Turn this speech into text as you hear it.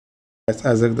As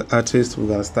Isaac the artist, we're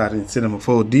gonna start in Cinema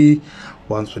 4D.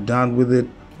 Once we're done with it,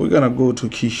 we're gonna go to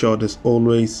Keyshot as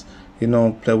always. You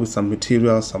know, play with some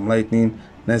material, some lightning,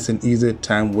 nice and easy.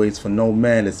 Time waits for no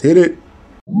man. Let's hit it.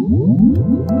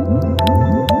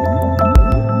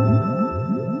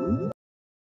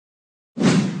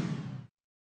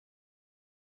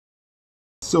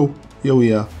 So here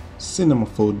we are, Cinema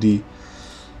 4D.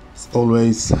 As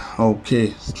always,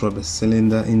 okay. Let's drop a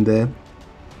cylinder in there.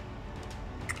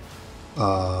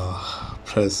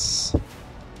 Press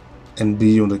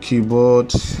NB on the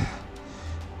keyboard.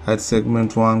 Hide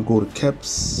segment 1, go to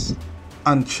caps,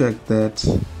 uncheck that.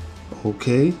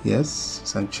 Okay, yes,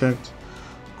 it's unchecked.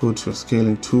 Go to a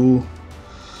scaling tool,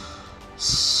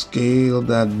 scale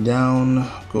that down,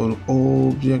 go to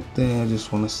object there. I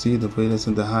just want to see the radius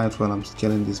and the height while I'm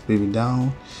scaling this baby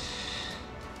down.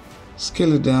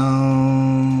 Scale it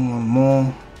down one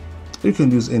more. You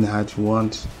can use any height you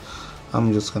want.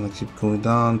 I'm just gonna keep going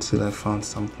down till I found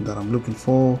something that I'm looking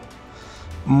for.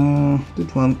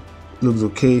 This one looks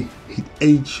okay. Hit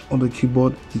H on the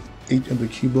keyboard, hit H on the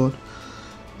keyboard,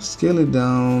 scale it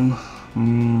down,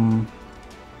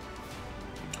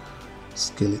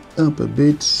 scale it up a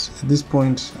bit. At this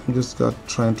point I'm just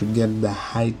trying to get the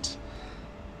height.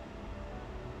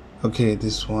 Okay,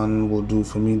 this one will do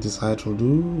for me, this height will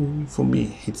do for me.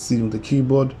 Hit C on the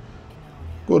keyboard,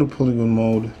 go to polygon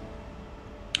mode,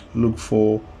 look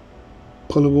for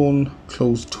polygon,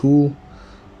 close tool,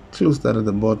 close that at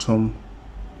the bottom,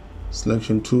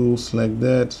 selection tool, select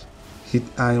that, hit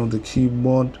I on the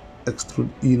keyboard, extrude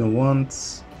inner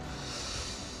once,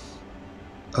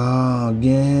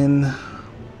 again,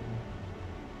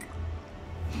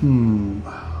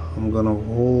 I'm gonna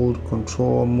hold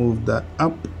control, move that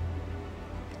up.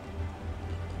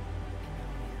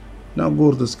 Now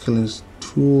go to the scaling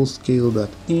tool, scale that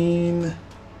in.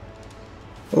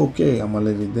 Okay, I'm gonna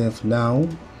leave it there for now.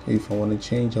 If I want to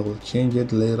change, I will change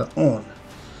it later on.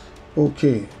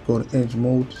 Okay, go to edge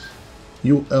mode,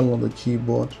 UL on the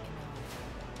keyboard,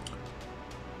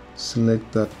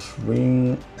 select that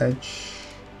ring edge,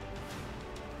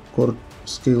 go to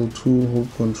scale tool,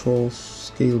 hold control,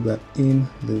 scale that in,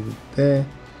 leave it there.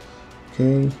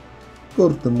 Okay, go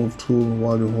to the move tool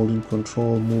while you're holding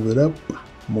control, move it up,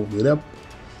 move it up.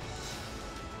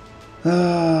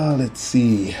 Let's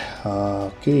see.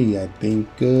 Okay, I think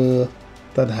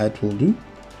that height will do.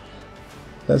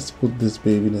 Let's put this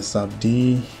baby in a sub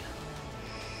D.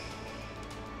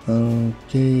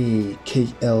 Okay,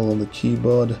 KL on the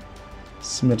keyboard,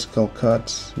 symmetrical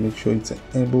cut, make sure it's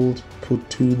enabled, put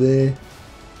 2 there.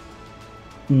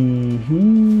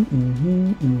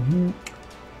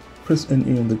 Press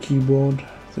NE on the keyboard,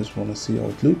 just want to see how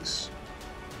it looks.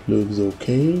 Looks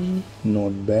okay,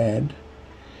 not bad,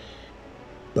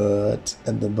 but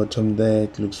at the bottom there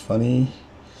it looks funny.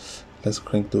 Let's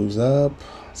crank those up,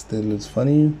 still looks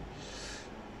funny.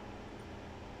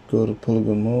 Go to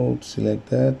polygon mode, select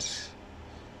that.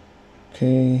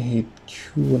 Okay, hit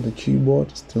Q on the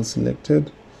keyboard, still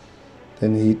selected.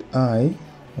 Then hit I.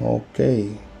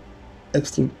 Okay,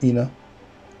 extrude inner.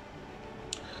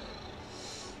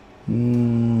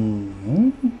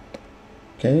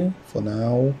 Okay, for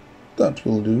now that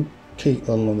will do.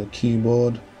 KL on the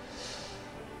keyboard.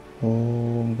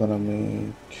 I'm gonna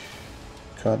make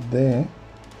cut there.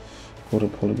 Go to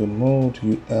polygon mode,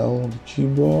 UL on the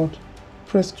keyboard,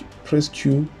 press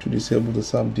Q to disable the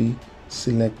sub D,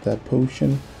 select that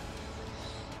portion,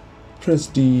 press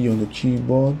D on the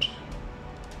keyboard,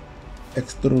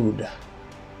 extrude.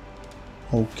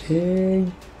 Okay,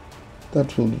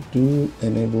 that will do.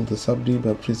 Enable the sub D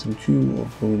by pressing Q or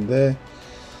going there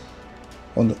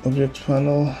on the object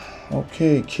panel.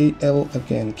 Okay, KL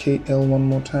again, KL one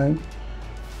more time,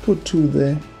 put 2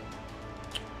 there,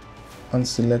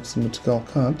 unselect symmetrical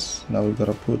cuts. Now we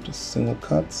gotta put single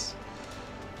cuts.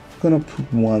 Gonna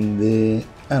put 1 there,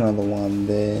 another 1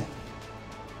 there.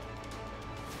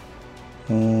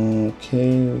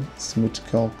 Okay,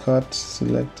 symmetrical cut,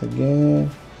 select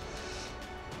again,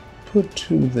 put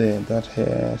 2 there. That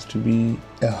has to be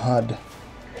a hard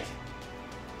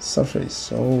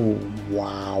surface. Oh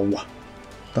wow,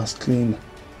 that's clean,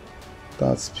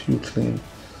 that's pure clean.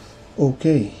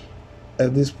 Okay,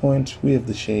 at this point we have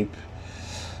the shape.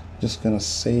 Just gonna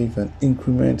save and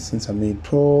increment since I made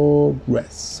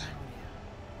progress.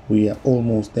 We are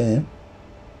almost there.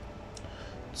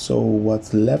 So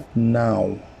what's left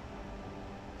now,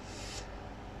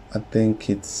 I think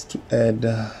it's to add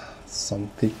some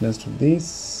thickness to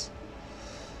this.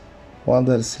 While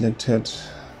that is selected,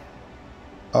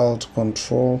 Alt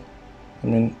Control,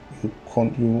 you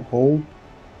hold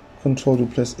Control, you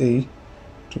press A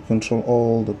to control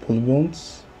all the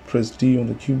polygons. press D on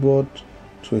the keyboard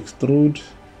to extrude.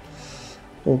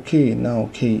 Okay, now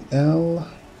KL,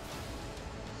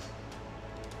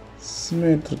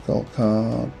 symmetrical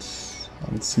cut,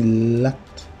 and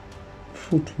select,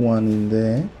 put one in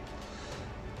there.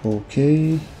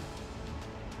 Okay,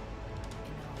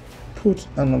 put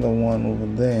another one over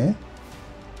there.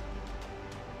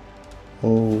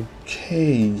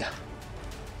 Okay,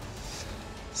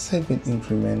 second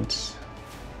increment.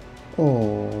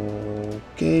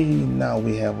 Okay, now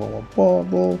we have our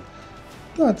bubble.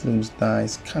 That looks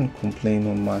nice, can't complain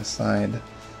on my side.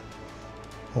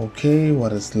 Okay,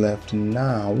 what is left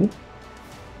now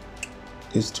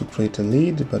is to create a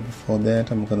lid, but before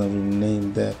that I'm gonna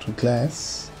rename that to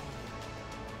glass.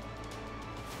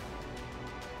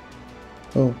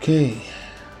 Okay,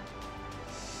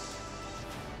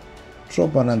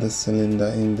 drop another cylinder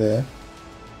in there.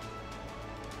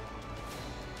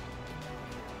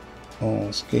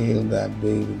 Scale that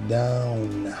baby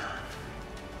down.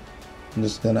 I'm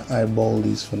just gonna eyeball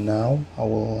this for now. I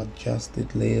will adjust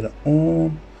it later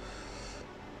on.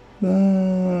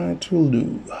 It will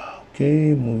do.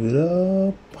 Okay, move it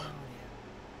up.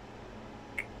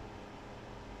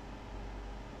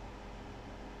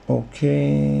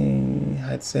 Okay,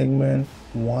 height segment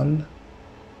 1.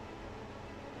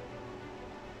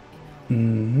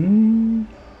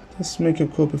 Let's make a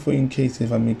copy for in case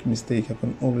if I make a mistake. I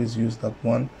can always use that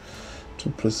one to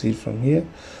proceed from here.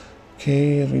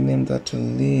 Okay, rename that to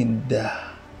lid.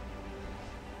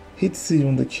 Hit C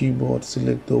on the keyboard,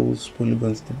 select those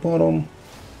polygons at the bottom.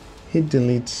 Hit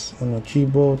delete on your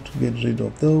keyboard to get rid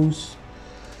of those.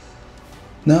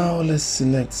 Now let's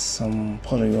select some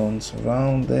polygons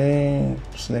around there.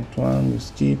 Select one, you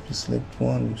skip, you select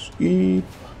one, you skip.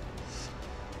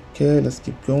 Okay, let's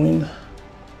keep going.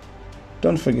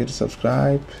 Don't forget to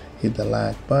subscribe, hit the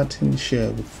like button,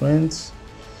 share with friends.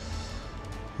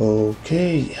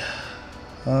 Okay,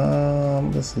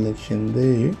 the selection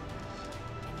there.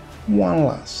 One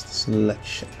last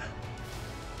selection.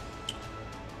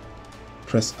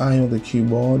 Press I on the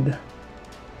keyboard,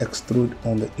 extrude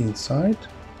on the inside,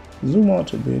 zoom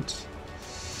out a bit.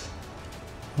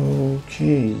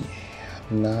 Okay,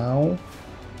 now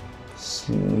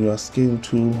your scale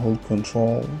tool, hold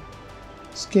control,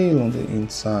 scale on the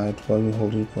inside while you're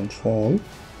holding control.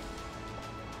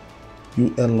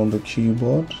 UL on the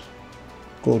keyboard,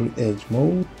 go to edge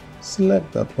mode,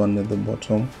 select that one at the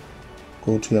bottom,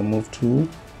 go to your move tool,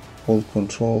 hold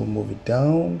control, move it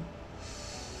down.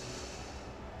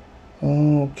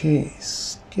 Okay,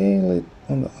 scale it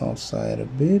on the outside a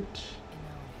bit,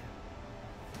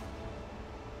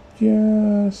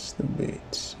 just a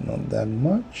bit, not that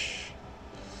much.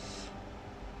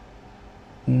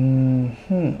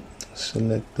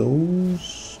 Select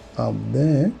those up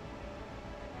there.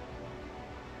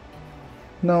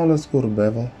 Now let's go to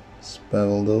bevel. Let's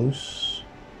bevel those.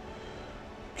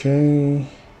 Okay,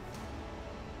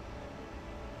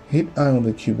 hit I on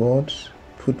the keyboard,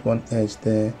 put one edge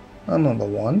there, another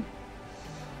one.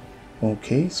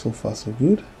 Okay, so far so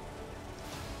good.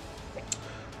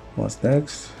 What's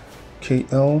next?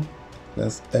 KL,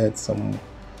 let's add some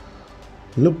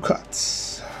loop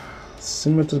cuts,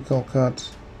 symmetrical cut.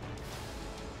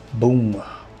 Boom,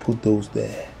 put those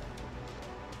there.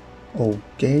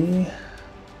 Okay,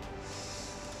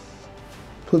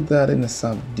 put that in a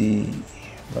sub D.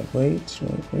 But wait, I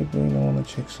want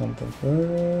to check something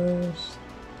first.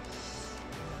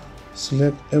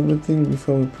 Select everything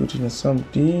before we put in a sub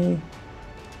D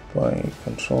by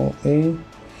Control A.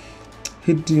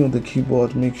 Hit D on the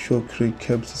keyboard, make sure create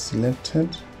curves is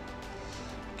selected.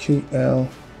 KL,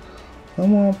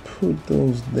 I'm gonna put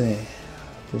those there,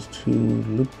 those two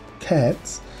loop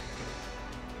cats.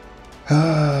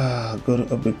 Go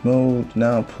to object mode,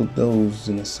 now put those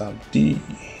in a sub D.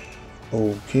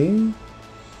 Okay.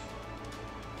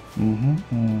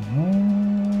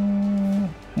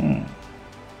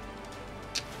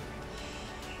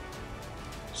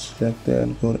 Select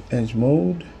that, go to edge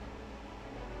mode,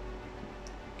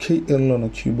 KL on the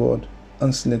keyboard,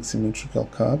 unselect symmetrical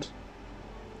cut,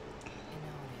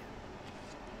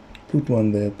 put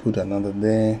one there, put another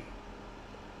there.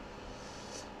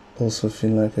 Also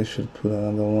feel like I should put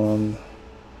another one,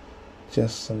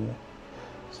 just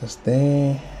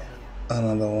there,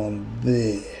 another one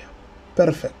there.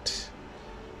 Perfect.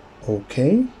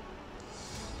 Okay,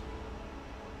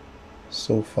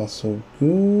 so far so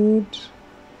good.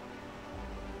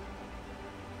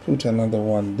 Put another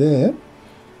one there.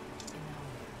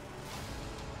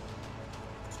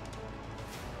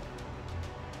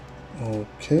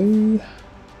 Okay,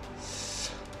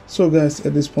 so guys,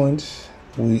 at this point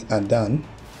we are done.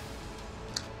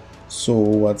 So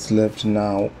what's left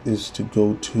now is to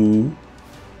go to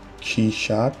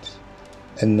Keyshot,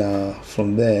 and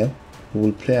from there we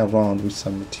will play around with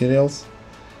some materials.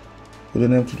 We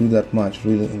don't have to do that much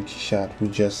really in Keyshot. We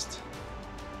just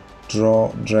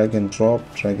drag and drop.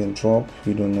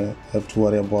 You don't have to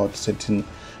worry about setting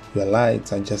your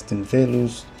lights, adjusting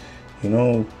values,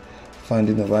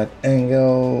 finding the right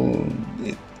angle.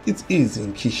 It's easy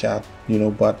in Keyshot,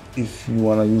 but if you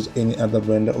want to use any other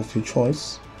render of your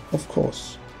choice, of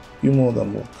course, you're more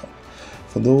than welcome.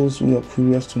 For those who are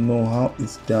curious to know how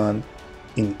it's done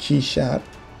in Keyshot,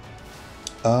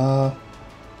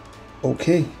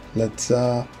 okay, let's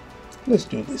do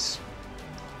this.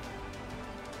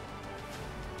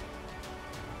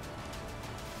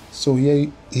 So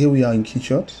here we are in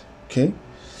Keyshot. Okay,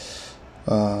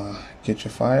 get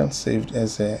your file saved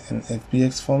as an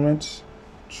FBX format,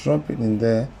 drop it in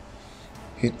there,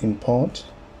 hit import.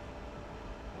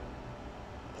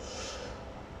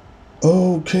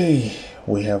 Okay,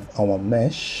 we have our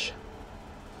mesh.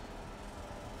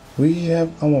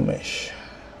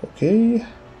 Okay,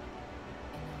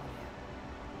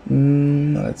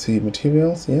 let's see,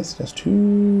 materials. Yes, there's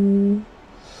two.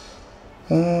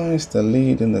 It's the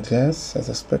lead in the class as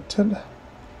expected.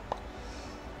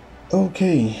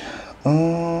 Okay,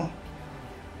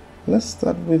 let's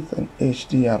start with an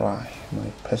HDRI,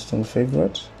 my personal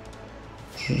favorite.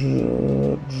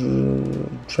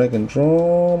 Drag and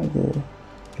drop, go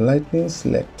lightning,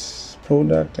 select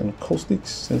product and caustics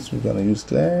since we're gonna use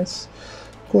glass.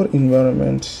 Go to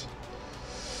environment,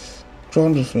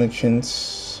 ground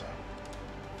reflections,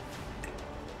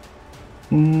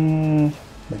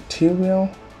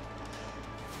 material.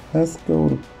 Let's go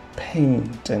to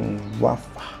paint and rough.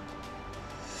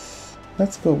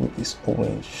 Let's go with this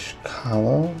orange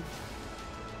color.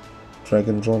 Drag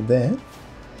and drop there.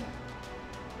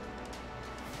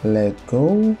 Let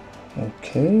go.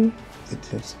 Okay,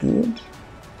 it looks good.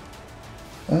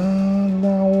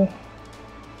 Now,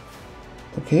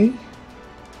 okay.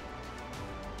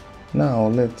 Now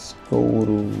let's go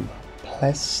to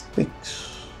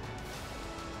plastics.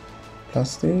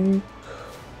 Plastic,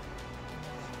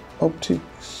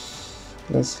 optics.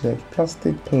 Let's select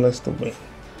plastic polyester.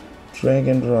 Drag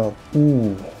and drop.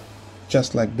 Ooh,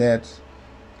 just like that,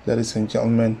 ladies and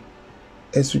gentlemen.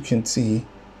 As you can see,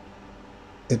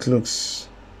 it looks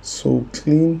so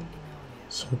clean,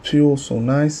 so pure, so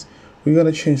nice. We're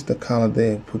gonna change the color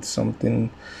there, put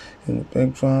something in the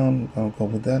background. I'll go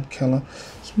with that color.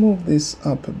 Let's move this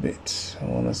up a bit. I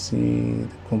want to see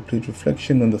the complete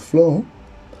reflection on the floor.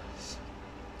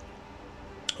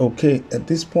 Okay, at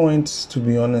this point, to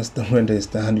be honest, the render is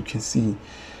done, you can see.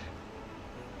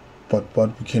 But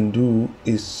what we can do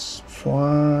is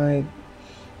try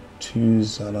to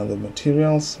use another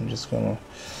materials. I'm just gonna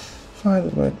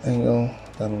find the right angle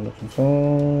that I'm looking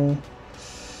for.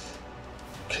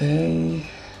 Okay,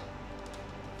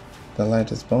 the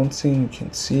light is bouncing, you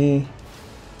can see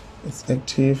it's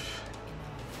active.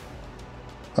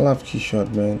 I love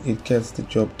Keyshot, man. It gets the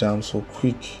job done so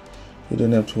quick. You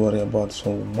don't have to worry about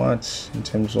so much in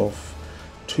terms of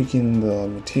tweaking the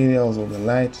materials or the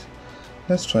light.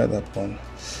 Let's try that one.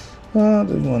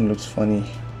 This one looks funny.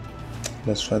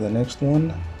 Let's try the next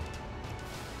one.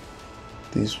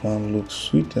 This one looks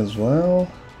sweet as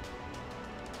well.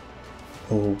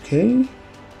 Okay.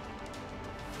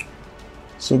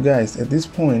 So guys, at this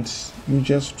point, you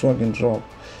just drag and drop.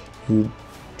 You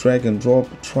drag and drop,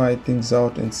 try things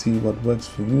out and see what works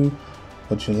for you,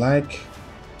 what you like.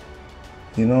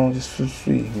 Just feel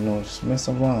free, just mess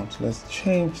around. Let's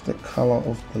change the color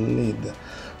of the lid.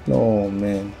 Oh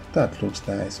man, that looks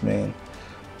nice, man.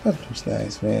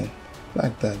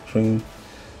 Like that green.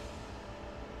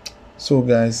 So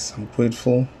guys, I'm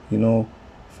grateful,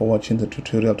 for watching the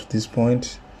tutorial to this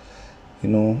point.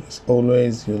 As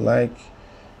always, you like,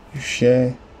 you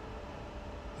share.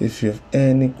 If you have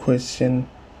any question,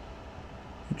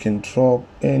 you can drop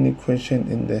any question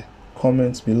in the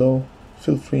comments below.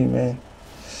 Feel free, man.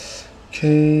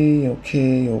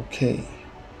 Okay.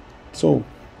 So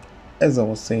as I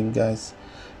was saying, guys,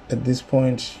 at this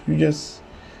point you just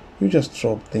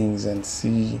drop things and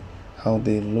see how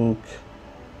they look.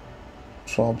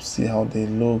 See how they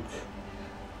look.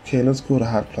 Okay, let's go to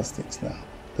hard plastics now.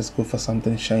 Let's go for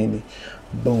something shiny.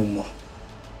 Boom.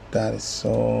 That is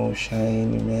so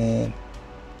shiny, man.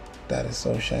 That is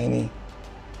so shiny.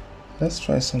 Let's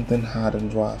try something hard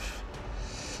and rough.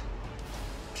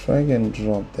 Drag and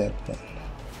drop that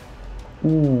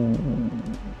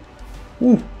one.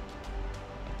 Ooh.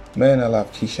 Man, I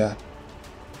love Keyshot.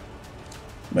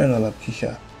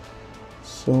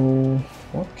 So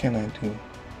what can I do?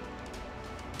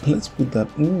 Let's put that.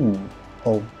 Ooh,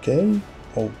 Okay,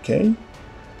 okay.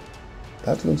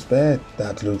 That looks bad.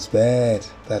 That looks bad.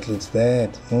 That looks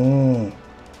bad.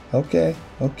 Okay,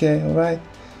 okay, alright.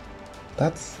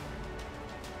 That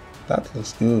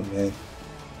looks good, man.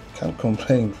 Can't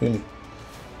complain, really.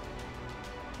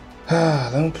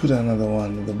 Let me put another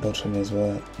one at the bottom as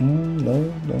well.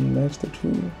 No, don't match the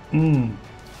two.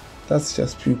 That's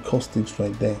just pure caustics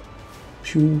right there.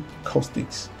 Pure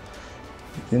caustics.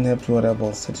 You didn't have to worry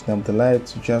about setting up the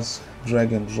lights. You just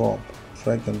drag and drop,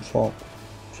 drag and drop,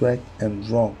 drag and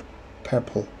drop.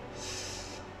 Purple.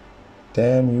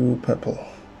 Damn you, purple.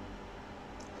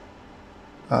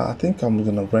 I think I'm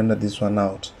gonna render this one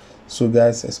out. So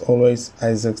guys, as always,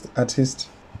 Isaac's the artist.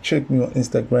 Check me on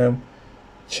Instagram.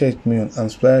 Check me on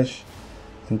Unsplash.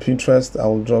 On Pinterest, I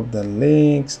will drop the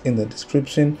links in the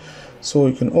description. So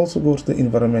you can also go to the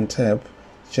environment tab,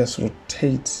 just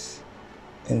rotate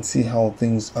and see how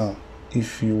things are.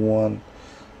 If you want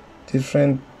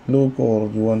different look, or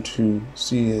you want to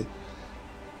see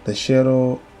the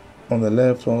shadow on the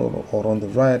left or on the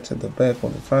right, at the back or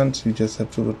the front, you just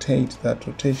have to rotate that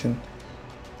rotation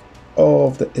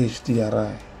of the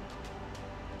HDRI.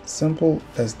 Simple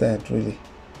as that, really.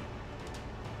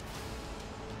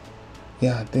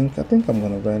 Yeah, I think I'm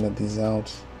gonna render this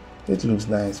out. It looks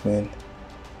nice, man.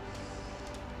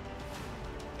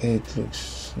 It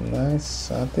looks nice.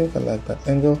 I think I like that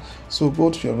angle. So go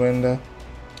to your render,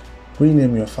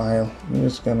 rename your file. I'm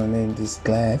just gonna name this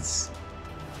glass.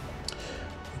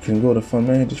 You can go to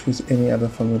format, choose any other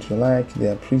format you like.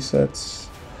 There are presets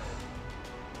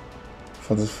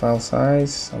for the file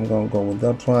size. I'm gonna go with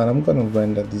that one. I'm gonna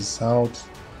render this out,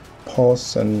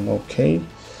 pause and okay.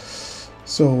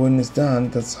 So when it's done,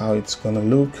 that's how it's gonna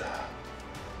look.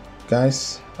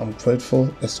 Guys, I'm grateful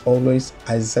as always.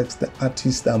 Isaac's the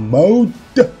artist mode.